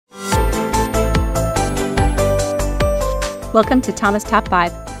Welcome to Thomas Top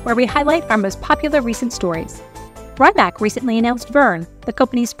 5, where we highlight our most popular recent stories. Rimac recently announced Verne, the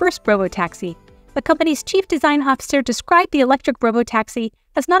company's first robotaxi. The company's chief design officer described the electric robotaxi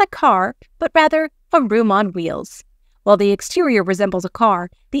as not a car, but rather a room on wheels. While the exterior resembles a car,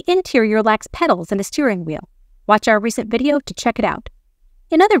 the interior lacks pedals and a steering wheel. Watch our recent video to check it out.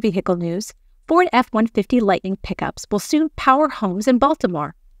 In other vehicle news, Ford F-150 Lightning pickups will soon power homes in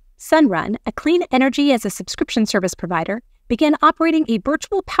Baltimore. Sunrun, a clean energy as a subscription service provider, began operating a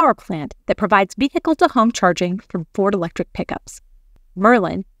virtual power plant that provides vehicle-to-home charging from Ford electric pickups.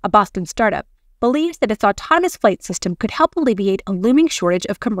 Merlin, a Boston startup, believes that its autonomous flight system could help alleviate a looming shortage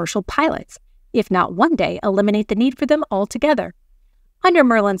of commercial pilots, if not one day eliminate the need for them altogether. Under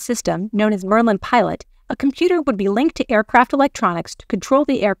Merlin's system, known as Merlin Pilot, a computer would be linked to aircraft electronics to control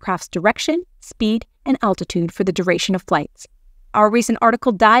the aircraft's direction, speed, and altitude for the duration of flights. Our recent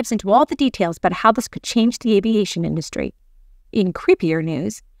article dives into all the details about how this could change the aviation industry. In creepier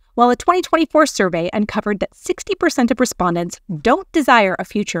news, while a 2024 survey uncovered that 60% of respondents don't desire a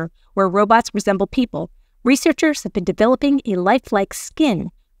future where robots resemble people, researchers have been developing a lifelike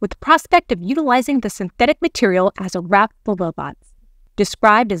skin with the prospect of utilizing the synthetic material as a wrap for robots.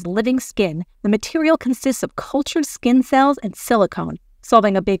 Described as living skin, the material consists of cultured skin cells and silicone,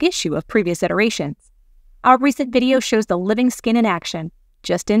 solving a big issue of previous iterations. Our recent video shows the living skin in action,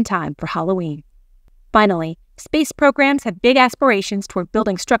 just in time for Halloween. Finally, space programs have big aspirations toward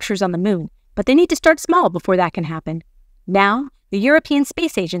building structures on the moon, but they need to start small before that can happen. Now, the European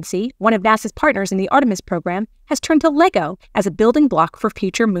Space Agency, one of NASA's partners in the Artemis program, has turned to Lego as a building block for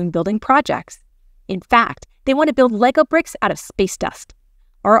future moon-building projects. In fact, they want to build Lego bricks out of space dust.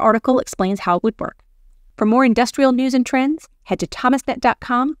 Our article explains how it would work. For more industrial news and trends, head to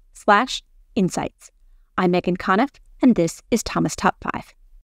thomasnet.com/insights. I'm Megan Conniff, and this is Thomas Top 5.